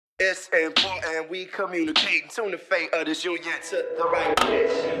It's important we communicate, tune the fate of this union to the right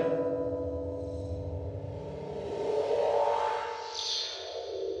pitch.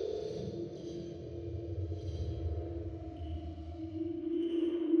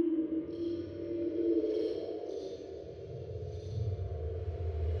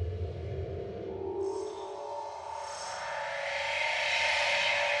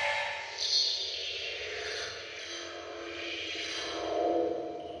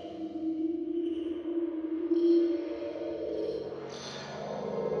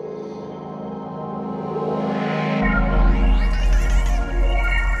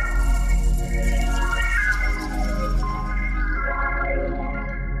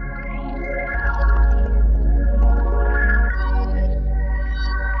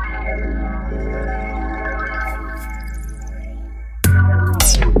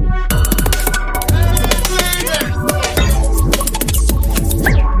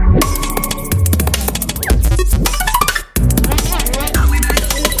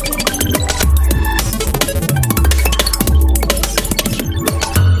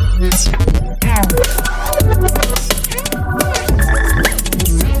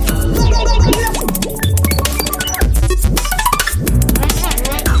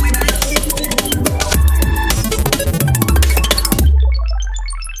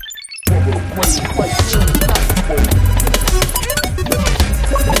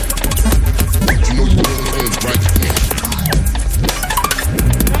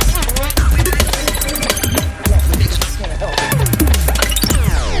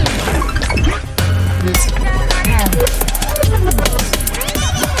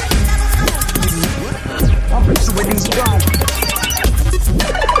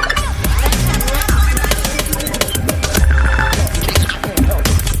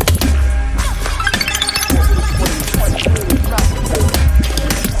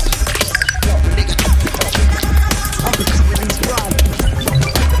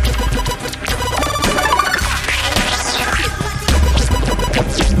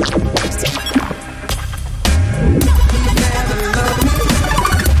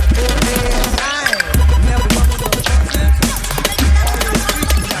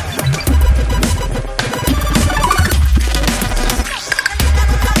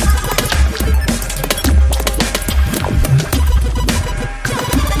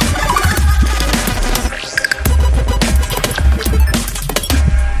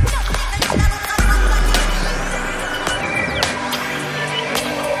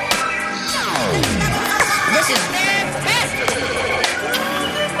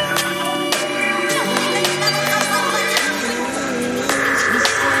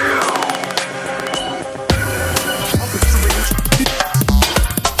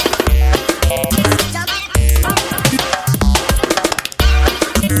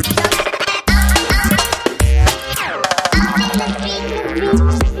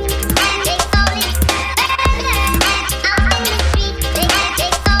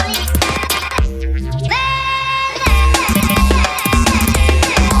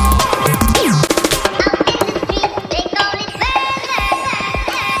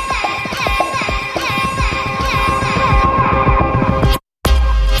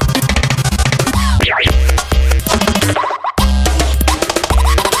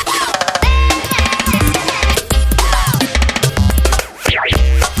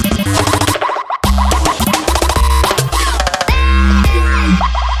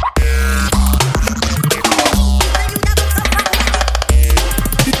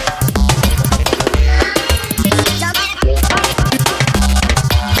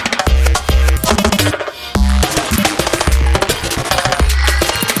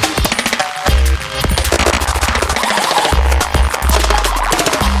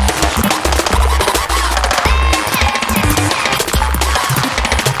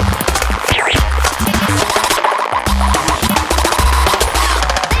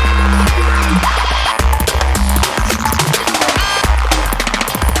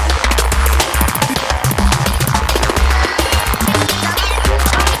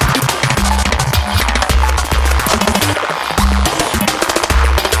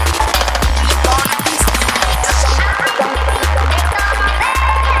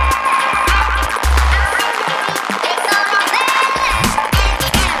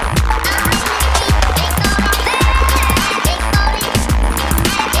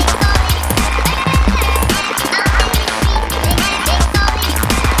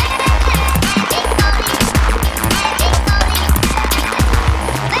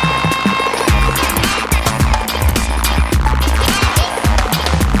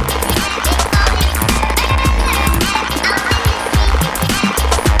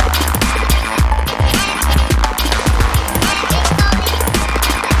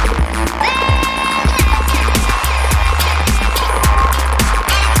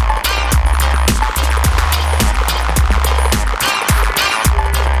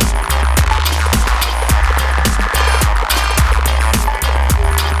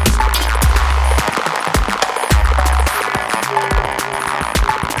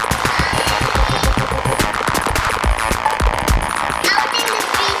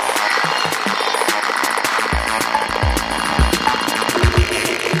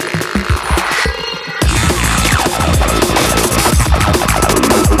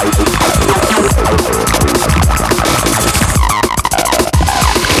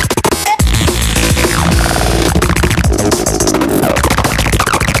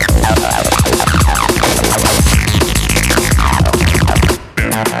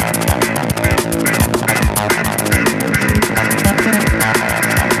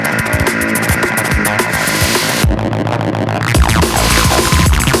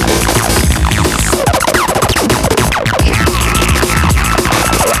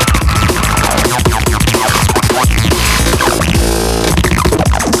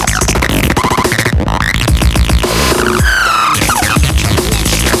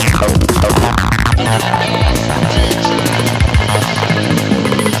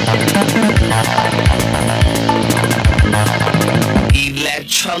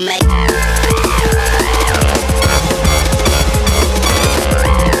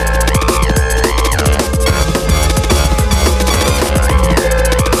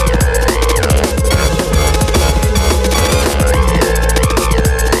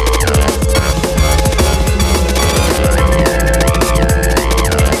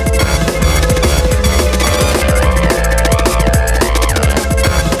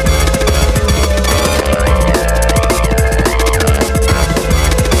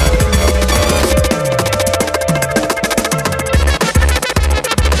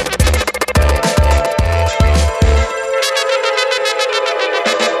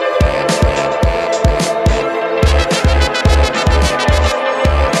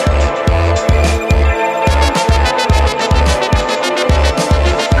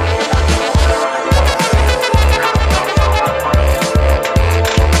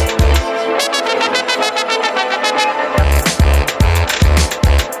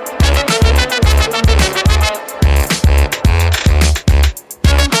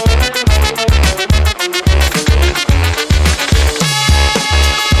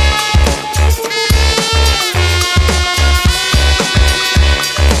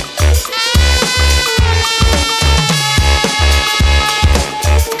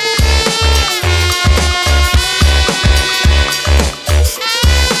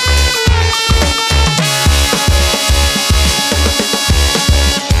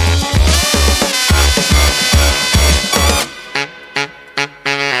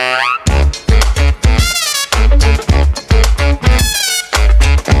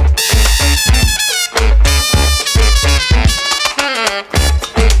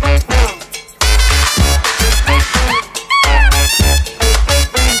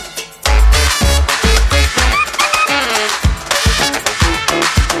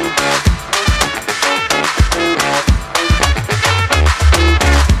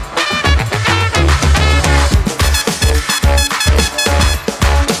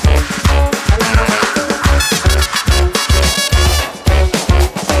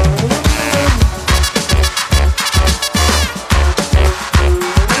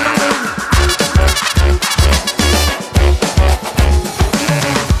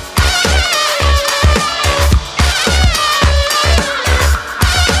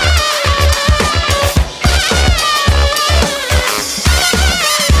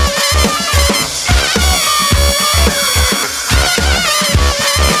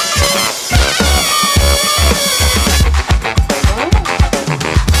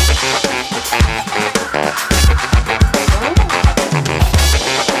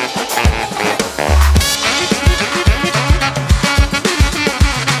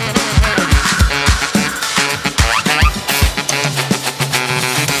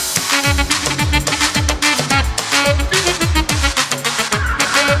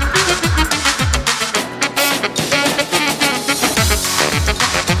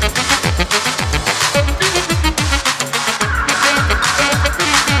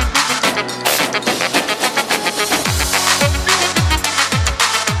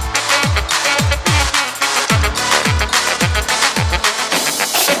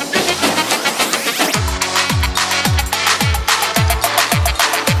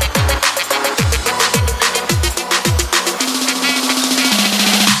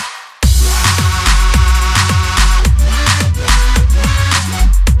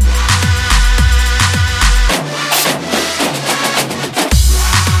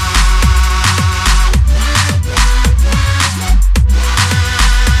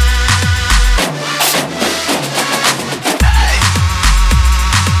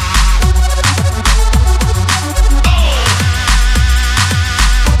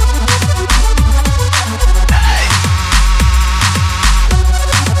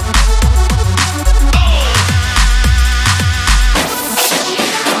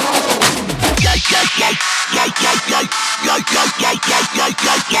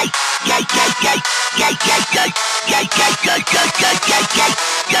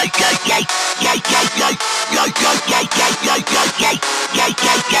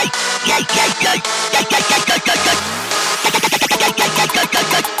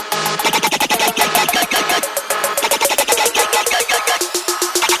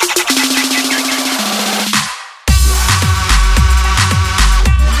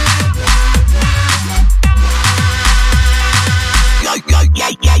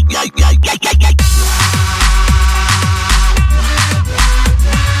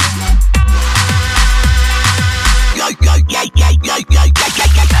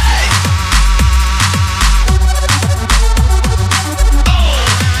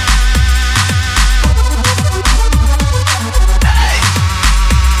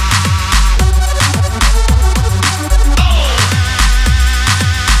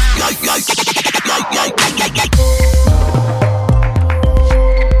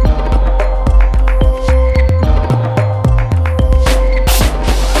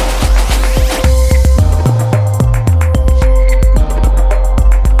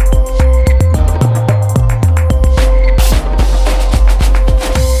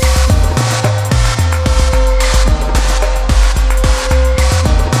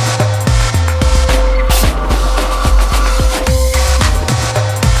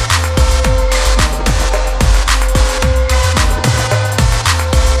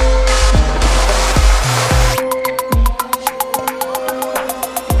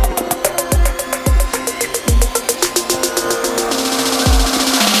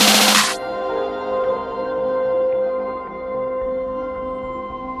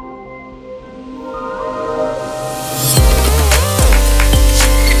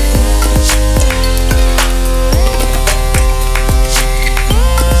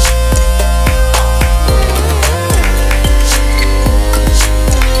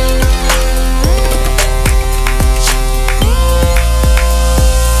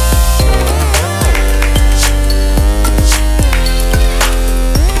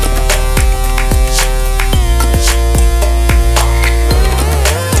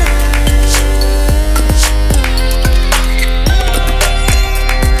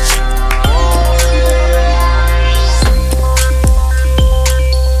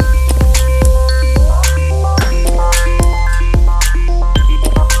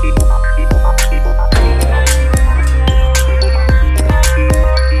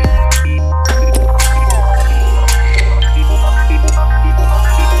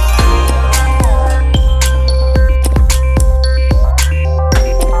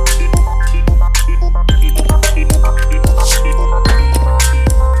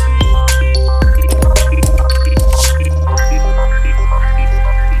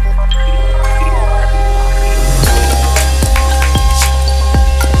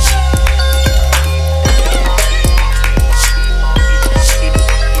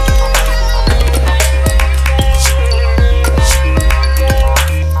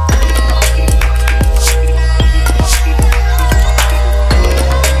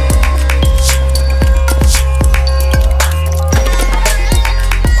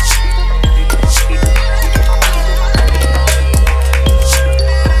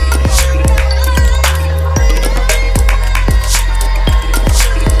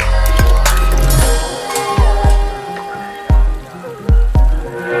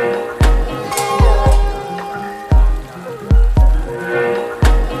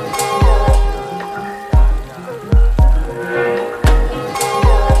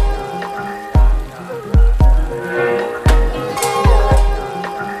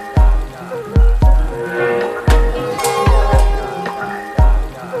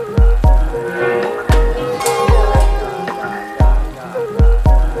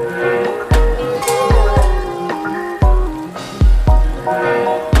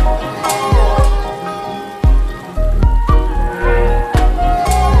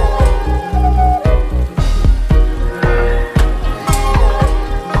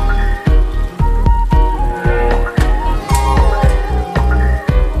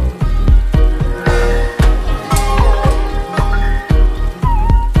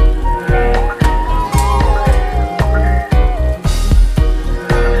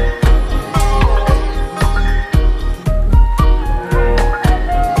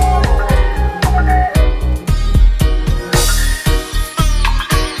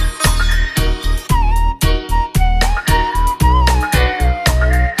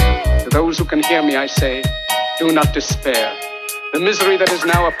 I say, do not despair. The misery that is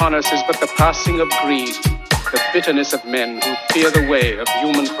now upon us is but the passing of greed, the bitterness of men who fear the way of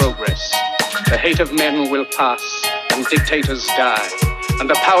human progress. The hate of men will pass, and dictators die, and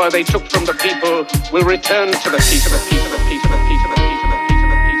the power they took from the people will return to the people, the people, the people, the people, the people, the people, the people, the people,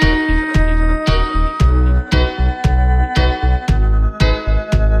 the people, the people, the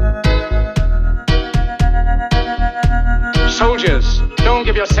people. Soldiers, don't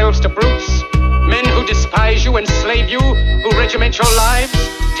give yourselves to brutes, men who despise you, enslave you, who regiment your lives,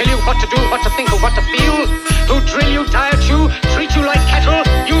 tell you what to do, what to think, or what to feel, who drill you, diet you, treat you like cattle,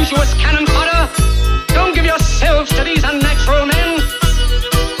 use you as cannon fodder. Don't give yourselves to these unnatural men,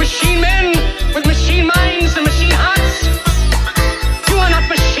 machine men with machine minds and machine hearts. You are not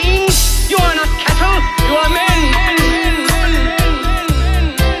machines, you are not cattle, you are men.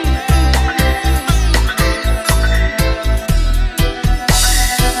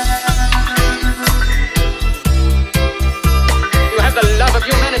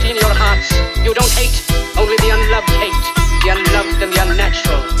 You don't hate, only the unloved hate, the unloved and the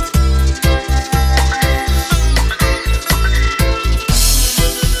unnatural.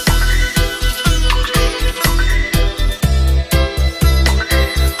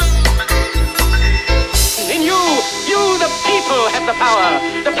 In you the people have the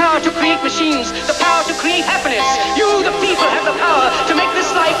power to create machines, the power to create happiness. You, the people, have the power to make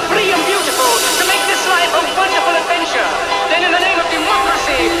this life free and beautiful, to make this life a wonderful adventure. Then in the name of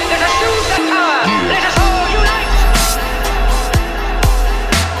democracy, let us use that power. Let us all unite.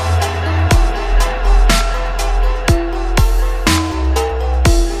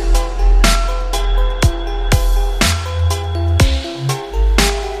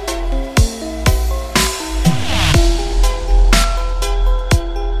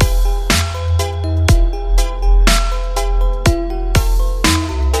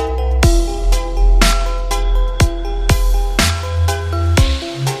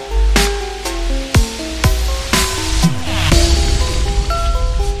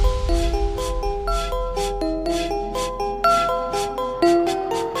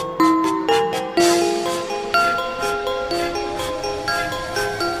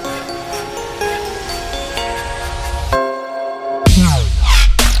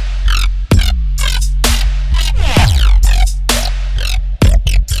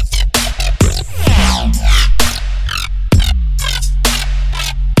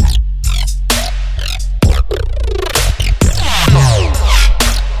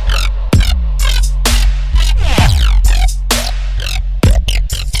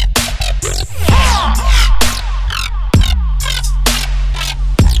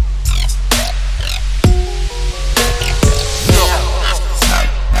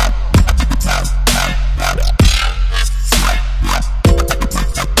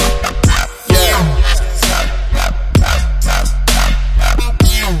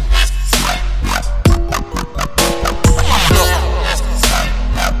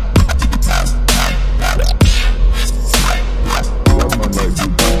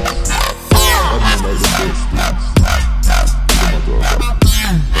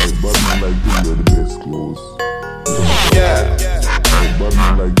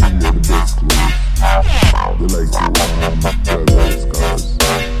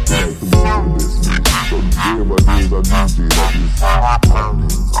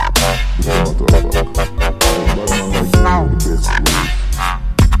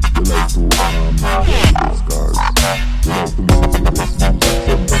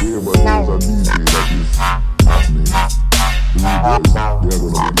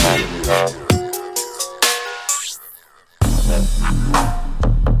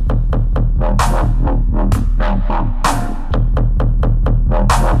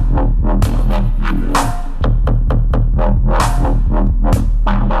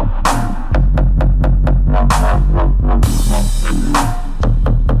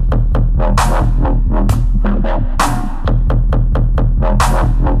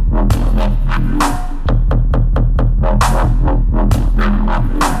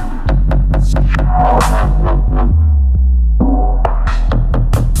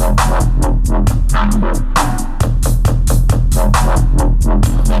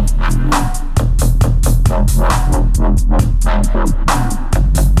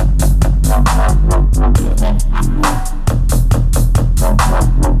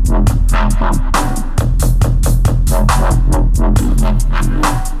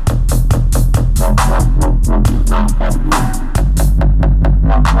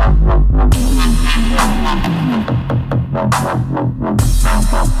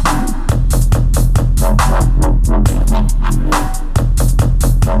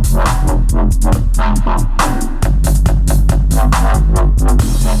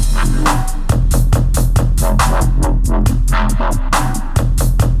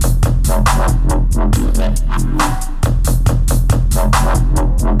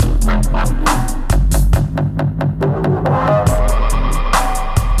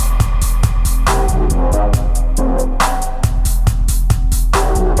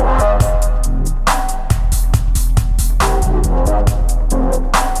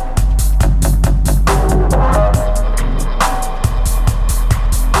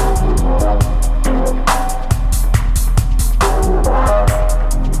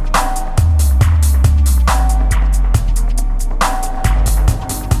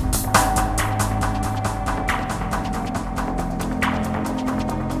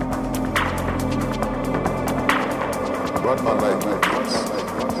 bad man like good things.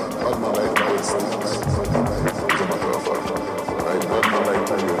 Bad man like good things. As a matter of fact. Right? Bad man like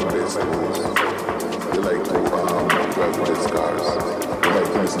to live in place schools. They like to drive with their cars. They like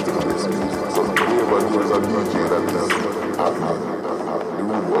to listen to the bass music. So the way about who is a DJ that is happy. The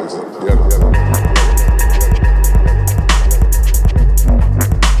rude boys. Yeah.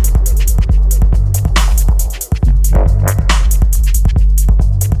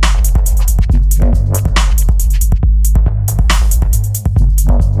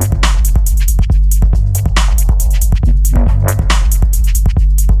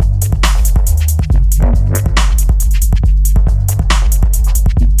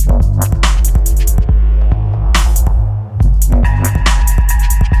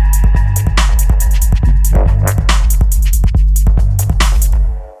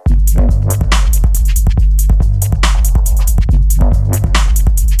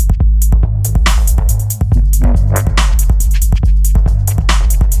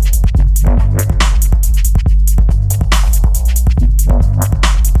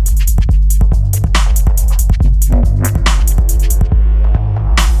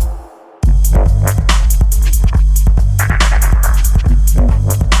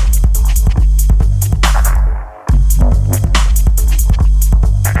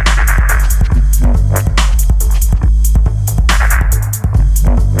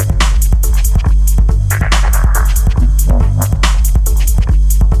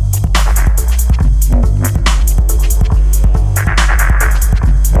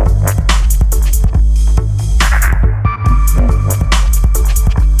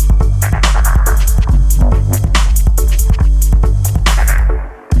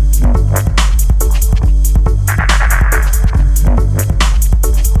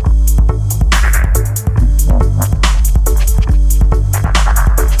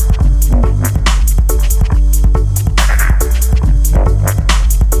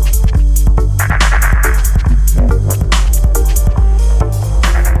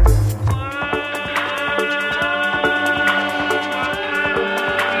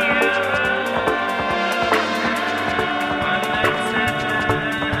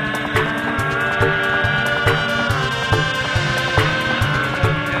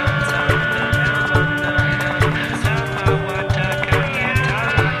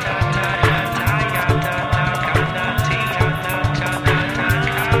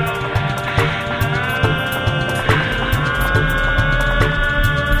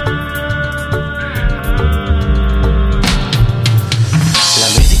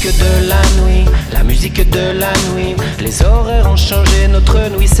 de la nuit. Les horaires ont changé, notre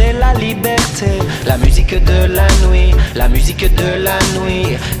nuit c'est la liberté. La musique de la nuit, la musique de la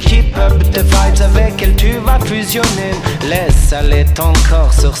nuit. Keep up the vibes avec elle tu vas fusionner. Laisse aller ton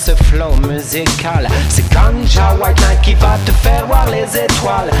corps sur ce flow musical. C'est Ganja White Night qui va te faire voir les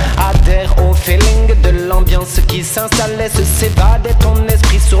étoiles. Adhère au feeling de l'ambiance qui s'installe. Laisse s'évader ton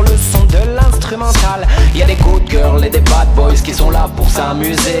esprit sur le son de l'instrumental. Y'a des good girls et des bad boys qui sont là pour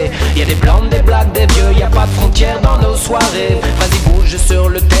s'amuser. Y'a des blondes, des blacks, des vieux, y'a pas de frontières dans nos soirées. Vas-y bouge sur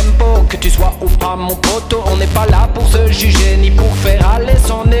le tempo, que tu sois ou pas mon poteau. On n'est pas là pour se juger ni pour faire aller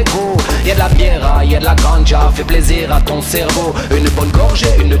son ego. Y'a de la bière, y'a de la ganja, fais plaisir à ton cerveau. Une bonne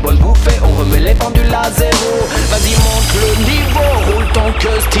gorgée, une bonne bouffée, on remet les pendules à zéro. Vas-y monte le niveau, roule ton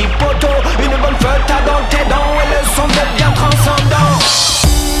queue sti poteau. Une bonne feuille dans tes dents et le son devient transcendant.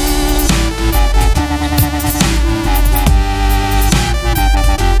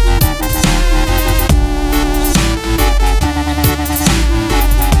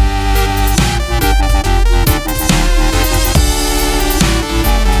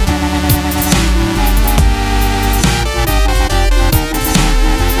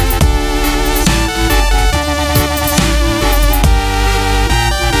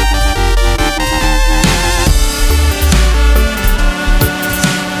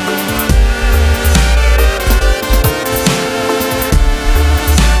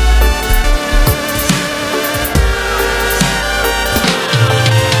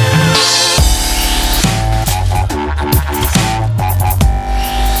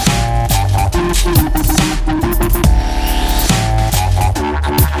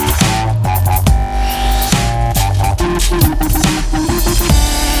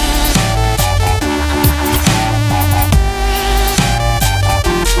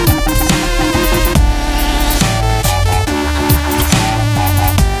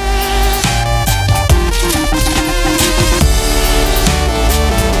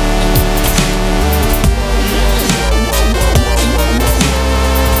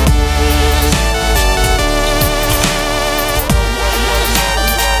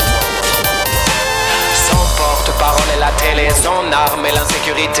 mêlé, son arme et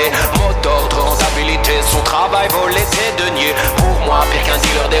l'insécurité. Mot d'ordre, rentabilité, son travail volé, c'est de nier. Pour moi, pire qu'un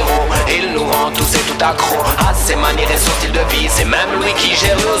dealer d'héros, il nous rend tous et tout accro à ses manières et son style de vie. C'est même lui qui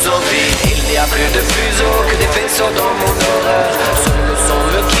gère nos envies. Il n'y a plus de fuseaux que des faisceaux dans mon horreur. Seul le son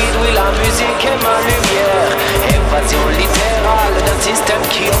me guide, oui la musique est ma lumière. Évasion littérale d'un système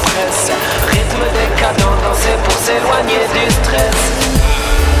qui oppresse. Rythme décadent, danser pour s'éloigner du stress.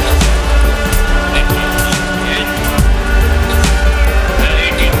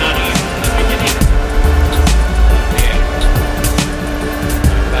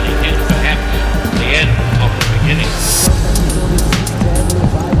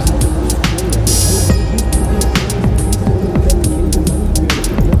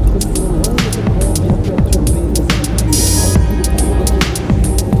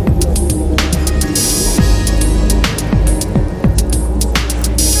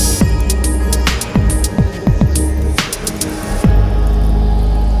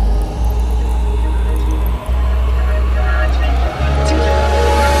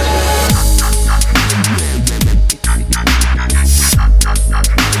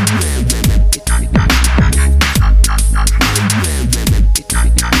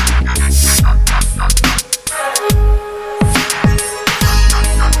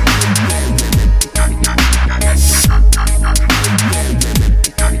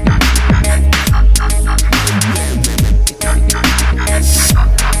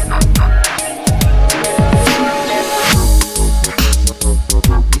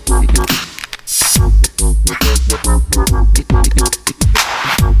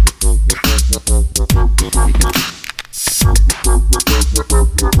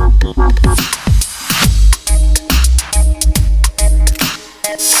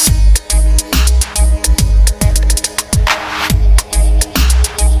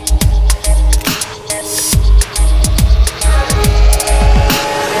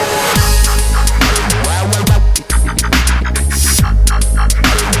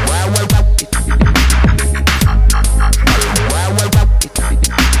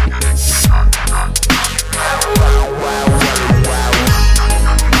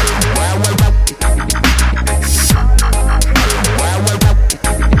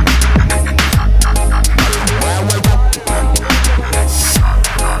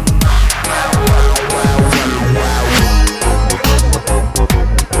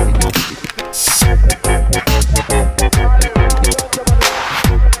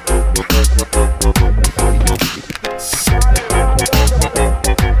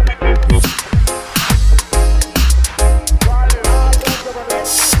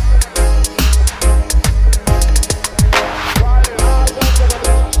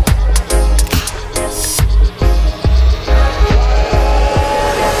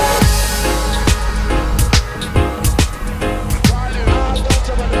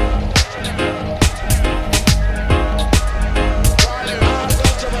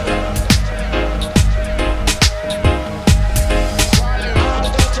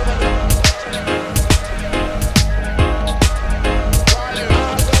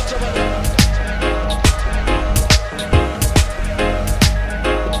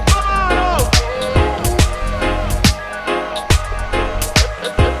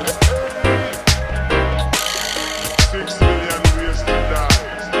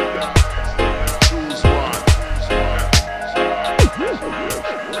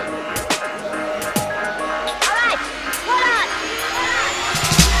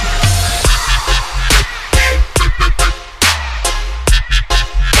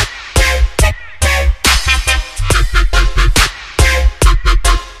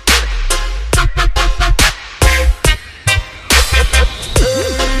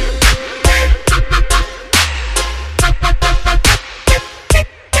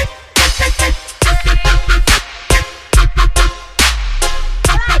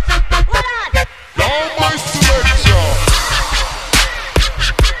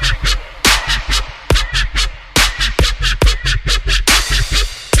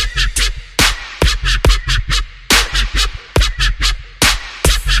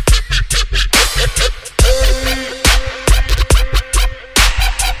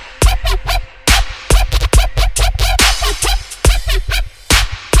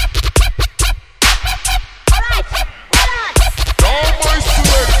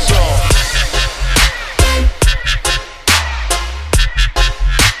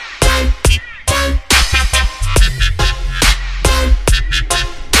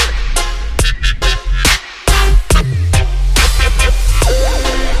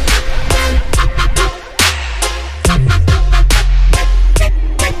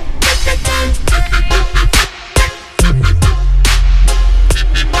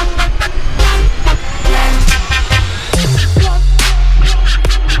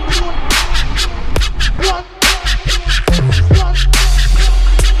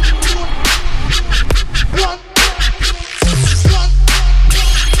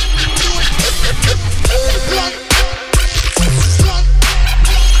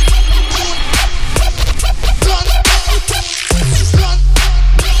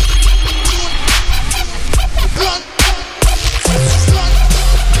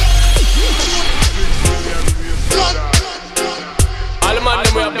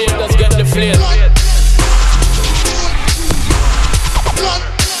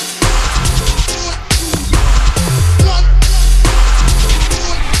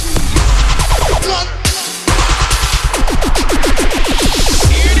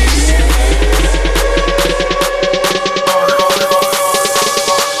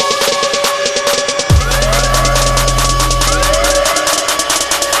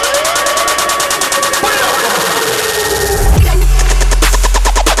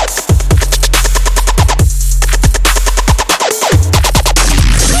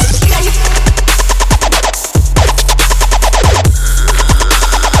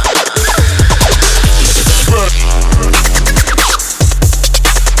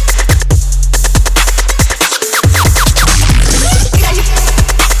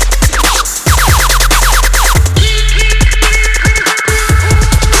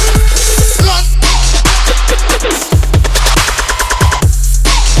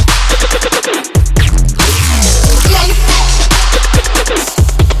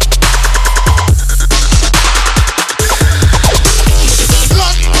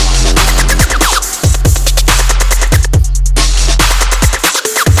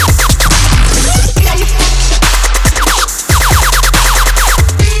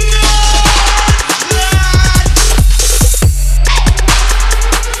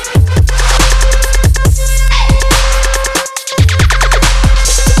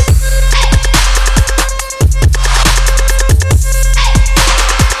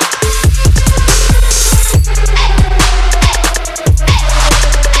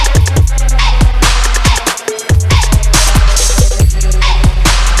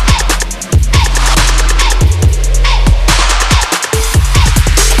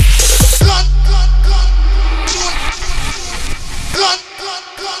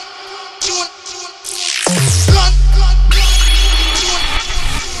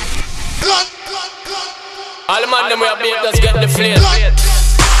 Just get the flame.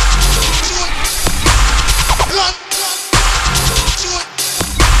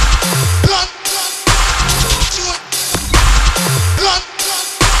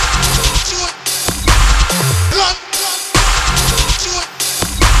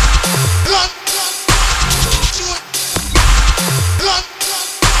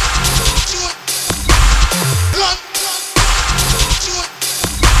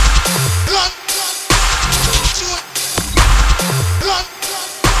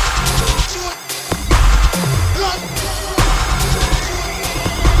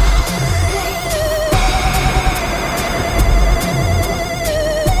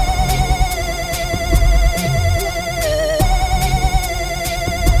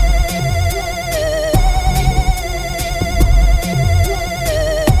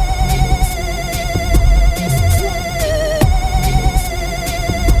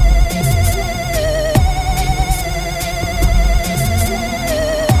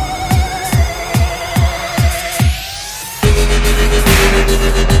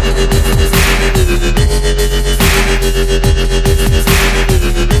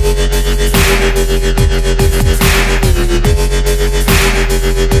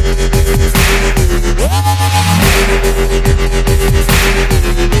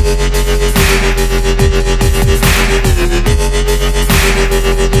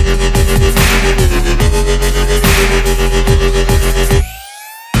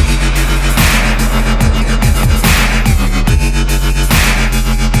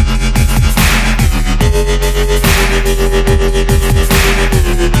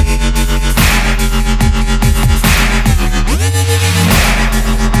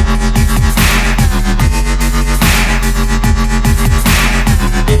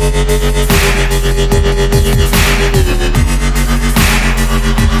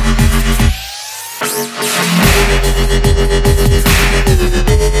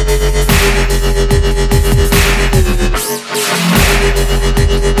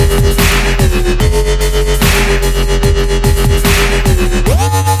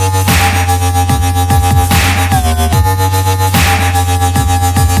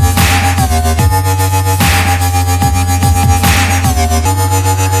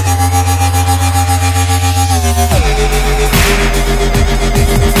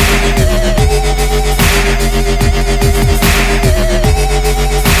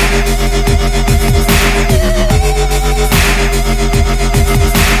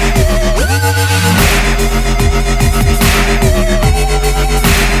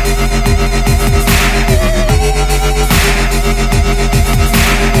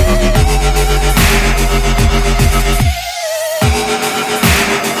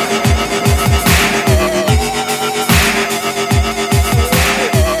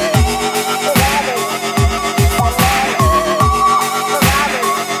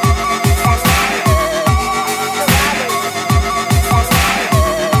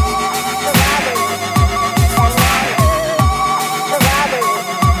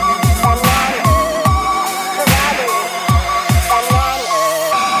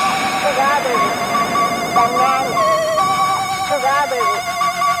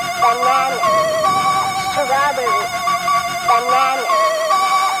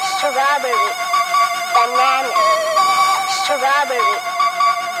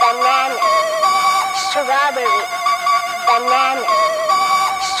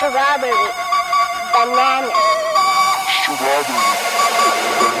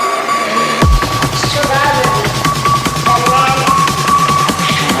 Strawberry.